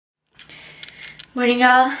Morning,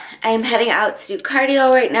 y'all. I'm heading out to do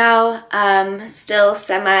cardio right now. Still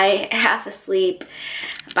half asleep.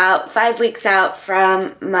 About 5 weeks out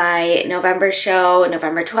from my November show,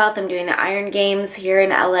 November 12th. I'm doing the Iron Games here in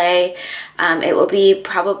LA. It will be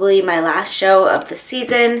probably my last show of the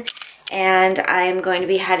season, and I'm going to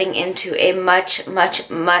be heading into a much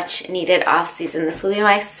needed off season. This will be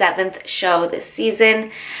my 7th show this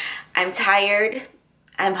season. I'm tired.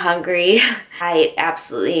 I'm hungry. I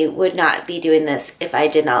absolutely would not be doing this if I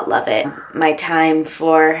did not love it. My time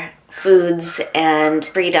for foods and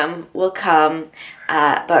freedom will come,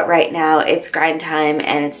 but right now it's grind time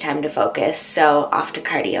and it's time to focus. So off to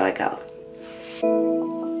cardio I go.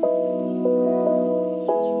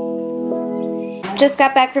 Just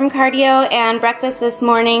got back from cardio, and breakfast this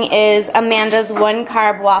morning is Amanda's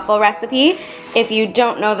 1-carb waffle recipe. If you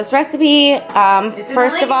don't know this recipe,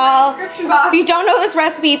 first of all,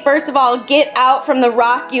 get out from the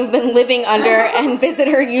rock you've been living under and visit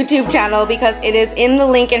her YouTube channel, because it is in the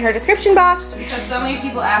link in her description box. Because so many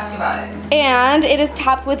people ask about it. And it is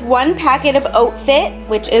topped with 1 packet of Oat Fit,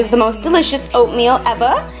 which is the most delicious oatmeal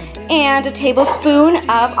ever, and a tablespoon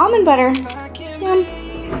of almond butter. Yum.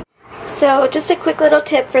 So just a quick little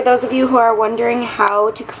tip for those of you who are wondering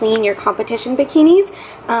how to clean your competition bikinis.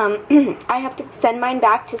 I have to send mine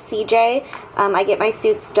back to CJ. I get my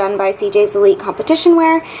suits done by CJ's Elite Competition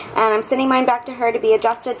Wear, and I'm sending mine back to her to be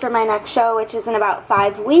adjusted for my next show, which is in about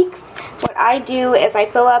 5 weeks. What I do is I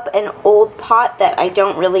fill up an old pot that I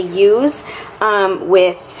don't really use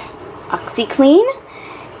with OxyClean,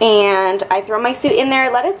 and I throw my suit in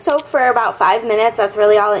there, let it soak for about 5 minutes. That's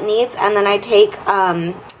really all it needs, and then I take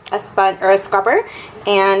a sponge or a scrubber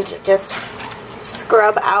and just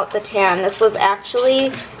scrub out the tan. This was actually,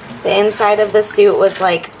 the inside of the suit was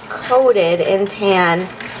like coated in tan,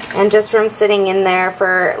 and just from sitting in there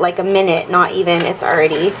for like a minute, not even, it's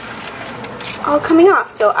already all coming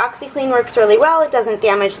off. So OxyClean works really well. It doesn't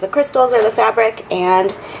damage the crystals or the fabric,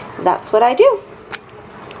 and that's what I do.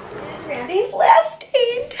 It's Randy's last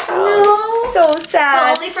day in town. No. So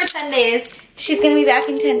sad. But only for 10 days. She's gonna be back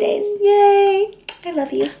in 10 days. Yay. I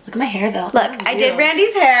love you. Look at my hair though. Look, I did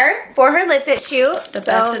Randy's hair for her lip fit shoot. The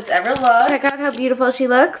best it's ever looked. Check out how beautiful she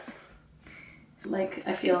looks. Like,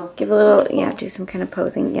 I feel... Give a little, yeah, do some kind of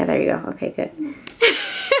posing. Yeah, there you go. Okay, good.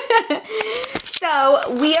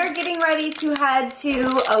 So, we are getting ready to head to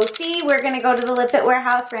OC. We're going to go to the Lip Fit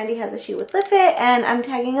warehouse. Randy has a shoot with Lip Fit, and I'm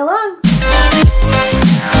tagging along.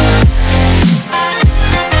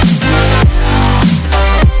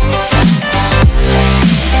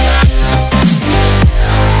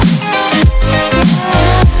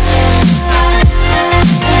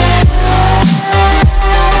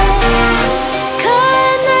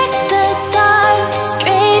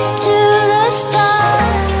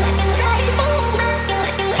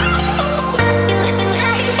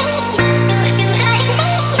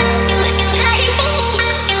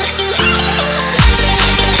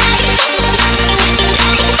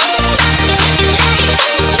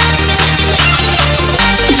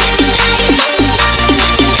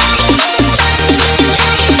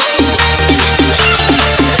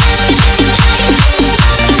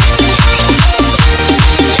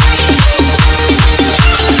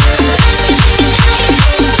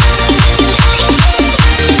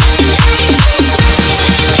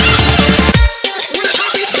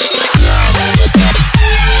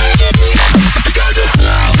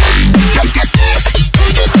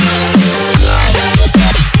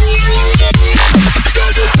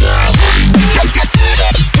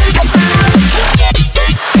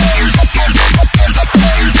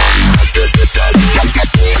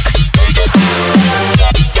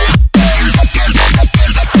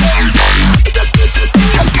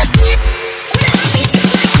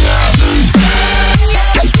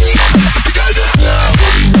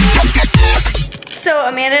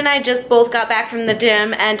 Amanda and I just both got back from the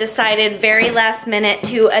gym and decided very last minute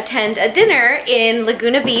to attend a dinner in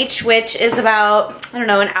Laguna Beach, which is about, I don't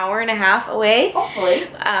know, an hour and a half away. Hopefully.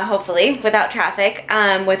 Hopefully, without traffic,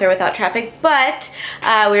 with or without traffic. But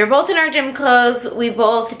we were both in our gym clothes. We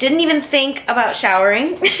both didn't even think about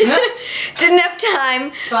showering. Didn't have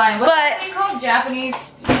time. It's fine. What's that thing called?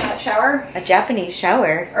 Japanese shower? A Japanese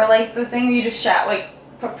shower? Or like the thing you just like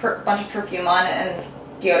put a bunch of perfume on it and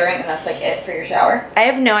deodorant, and that's like it for your shower. I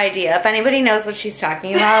have no idea. If anybody knows what she's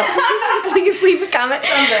talking about, please leave a comment.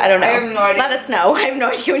 I don't know. I have no idea. Let us know. I have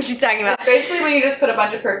no idea what she's talking about. It's basically when you just put a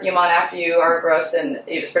bunch of perfume on after you are gross and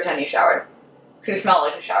you just pretend you showered. You smell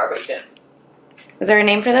like a shower, but you didn't. Is there a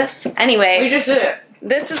name for this? Anyway. We just did it.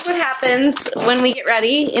 This is what happens when we get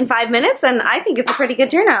ready in 5 minutes, and I think it's a pretty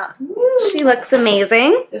good turnout. Woo. She looks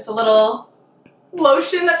amazing. Just a little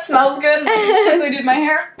lotion that smells good. I quickly did my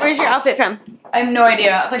hair. Where's your outfit from? I have no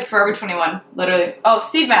idea. Like Forever 21, literally. Oh,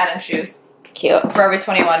 Steve Madden shoes. Cute. Forever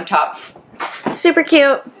 21 top. Super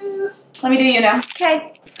cute. Let me do you now.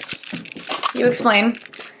 Okay. You explain.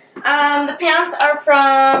 The pants are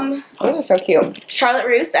from Those are so cute. Charlotte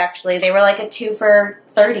Russe, actually. They were like a 2 for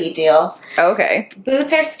 $30 deal. Okay.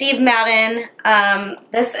 Boots are Steve Madden.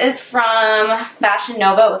 This is from Fashion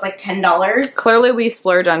Nova. It was like $10. Clearly we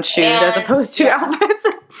splurge on shoes as opposed to outfits.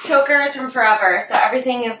 Choker is from Forever. So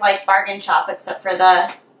everything is like bargain shop except for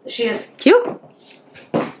the shoes. Cute.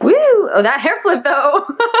 Woo! Oh, that hair flip though.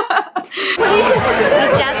 We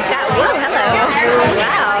just got, whoa, hello.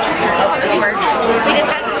 Wow. This works. We just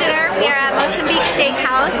got to dinner. We are at Mozambique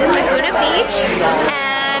Steakhouse in Laguna Beach.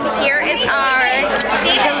 And here is our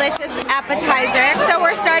delicious appetizer. So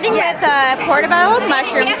we're starting with a portobello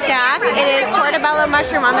mushroom stack. It is portobello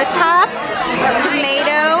mushroom on the top,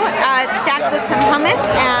 tomato stacked with some hummus,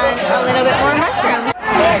 and a little bit more mushroom.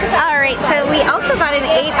 Alright, so we also got an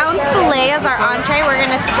 8-ounce filet as our entree. We're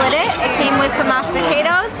going to split it. It came with some mashed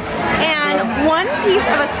potatoes and 1 piece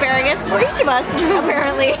of asparagus for each of us,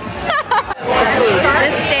 apparently.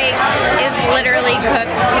 This steak is literally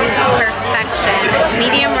cooked to perfection.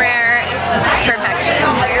 Medium rare, perfection.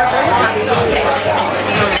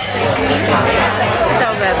 So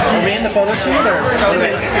good. Are we in the photo shoot or? So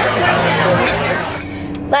good.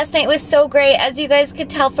 Last night was so great. As you guys could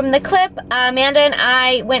tell from the clip, Amanda and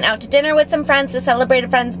I went out to dinner with some friends to celebrate a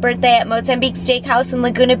friend's birthday at Mozambique Steakhouse in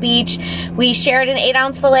Laguna Beach. We shared an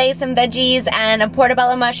 8-ounce filet, some veggies, and a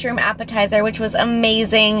portobello mushroom appetizer, which was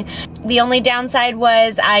amazing. The only downside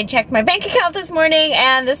was I checked my bank account this morning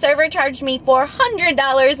and the server charged me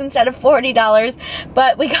 $400 instead of $40,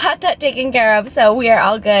 but we got that taken care of, so we are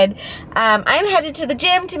all good. I'm headed to the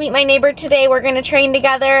gym to meet my neighbor today. We're going to train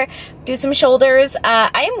together, do some shoulders.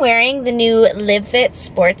 I am wearing the new Live Fit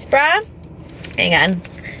sports bra. Hang on,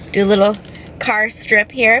 do a little car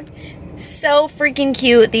strip here. So freaking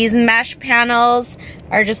cute. These mesh panels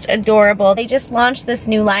are just adorable. They just launched this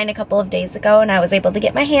new line a couple of days ago and I was able to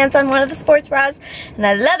get my hands on one of the sports bras and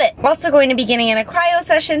I love it. Also going to be getting in a cryo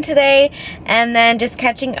session today and then just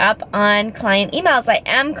catching up on client emails. I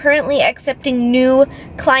am currently accepting new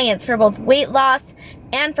clients for both weight loss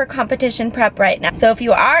and for competition prep right now. So if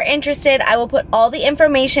you are interested, I will put all the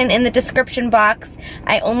information in the description box.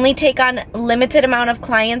 I only take on a limited amount of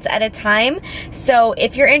clients at a time. So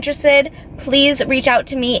if you're interested, please reach out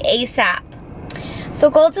to me ASAP. So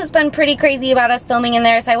Golds has been pretty crazy about us filming in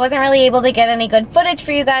there, so I wasn't really able to get any good footage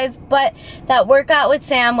for you guys, but that workout with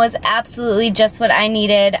Sam was absolutely just what I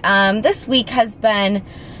needed. This week has been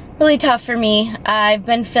really tough for me. I've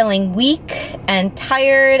been feeling weak and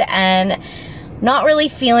tired and not really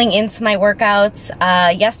feeling into my workouts.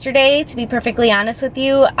 Yesterday, to be perfectly honest with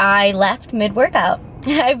you, I left mid-workout.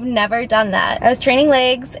 I've never done that. I was training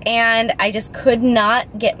legs and I just could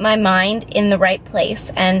not get my mind in the right place.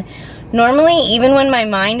 And normally, even when my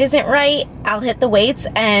mind isn't right, I'll hit the weights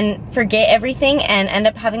and forget everything and end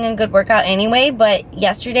up having a good workout anyway, but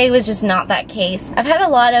yesterday was just not that case. I've had a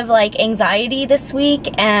lot of like anxiety this week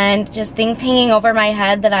and just things hanging over my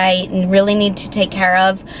head that I really need to take care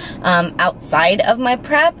of outside of my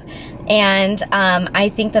prep. And I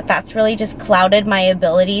think that that's really just clouded my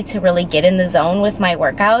ability to really get in the zone with my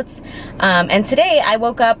workouts. And today I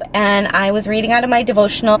woke up and I was reading out of my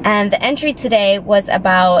devotional, and the entry today was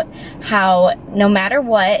about how no matter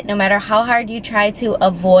what, no matter how hard you try to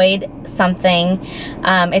avoid something,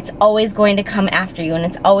 it's always going to come after you and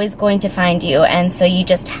it's always going to find you. And so you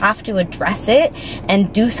just have to address it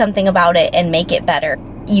and do something about it and make it better.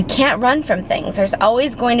 You can't run from things. There's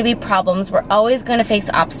always going to be problems. We're always going to face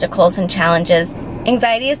obstacles and challenges.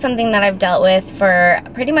 Anxiety is something that I've dealt with for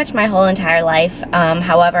pretty much my whole entire life.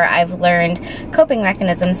 However, I've learned coping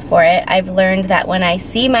mechanisms for it. I've learned that when I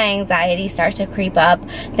see my anxiety start to creep up,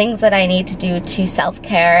 things that I need to do to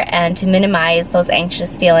self-care and to minimize those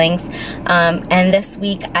anxious feelings. And this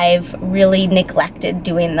week, I've really neglected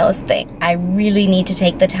doing those things. I really need to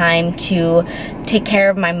take the time to take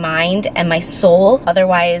care of my mind and my soul.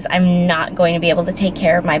 Otherwise, I'm not going to be able to take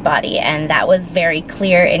care of my body. And that was very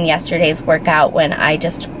clear in yesterday's workout when I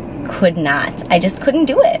just could not. I just couldn't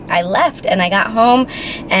do it. I left and I got home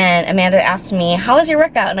and Amanda asked me, how was your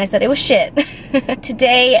workout? And I said, it was shit.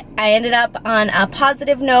 Today, I ended up on a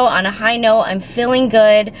positive note, on a high note. I'm feeling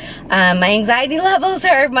good. My anxiety levels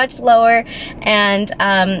are much lower and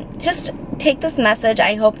just take this message.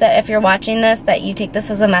 I hope that if you're watching this, that you take this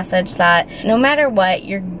as a message that no matter what,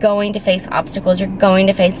 you're going to face obstacles, you're going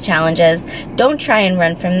to face challenges. Don't try and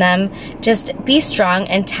run from them. Just be strong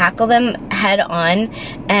and tackle them head on,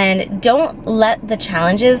 and don't let the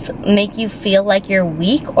challenges make you feel like you're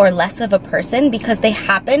weak or less of a person, because they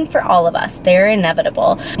happen for all of us. They're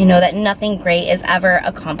inevitable. You know that nothing great is ever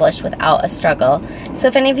accomplished without a struggle. So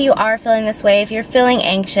if any of you are feeling this way, if you're feeling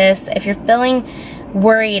anxious, if you're feeling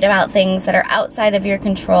worried about things that are outside of your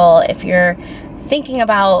control, if you're thinking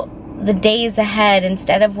about the days ahead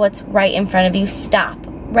instead of what's right in front of you, stop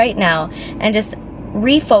right now and just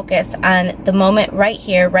refocus on the moment right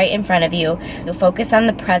here, right in front of you. Focus on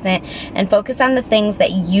the present and focus on the things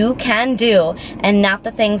that you can do and not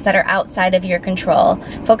the things that are outside of your control.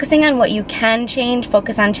 Focusing on what you can change,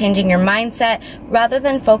 focus on changing your mindset rather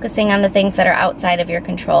than focusing on the things that are outside of your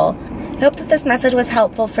control. I hope that this message was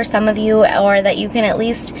helpful for some of you, or that you can at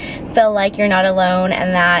least feel like you're not alone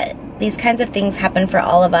and that these kinds of things happen for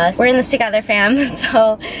all of us. We're in this together, fam.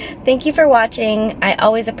 So thank you for watching. I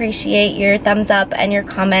always appreciate your thumbs up and your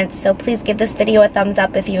comments. So please give this video a thumbs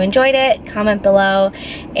up if you enjoyed it. Comment below,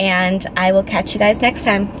 and I will catch you guys next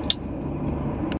time.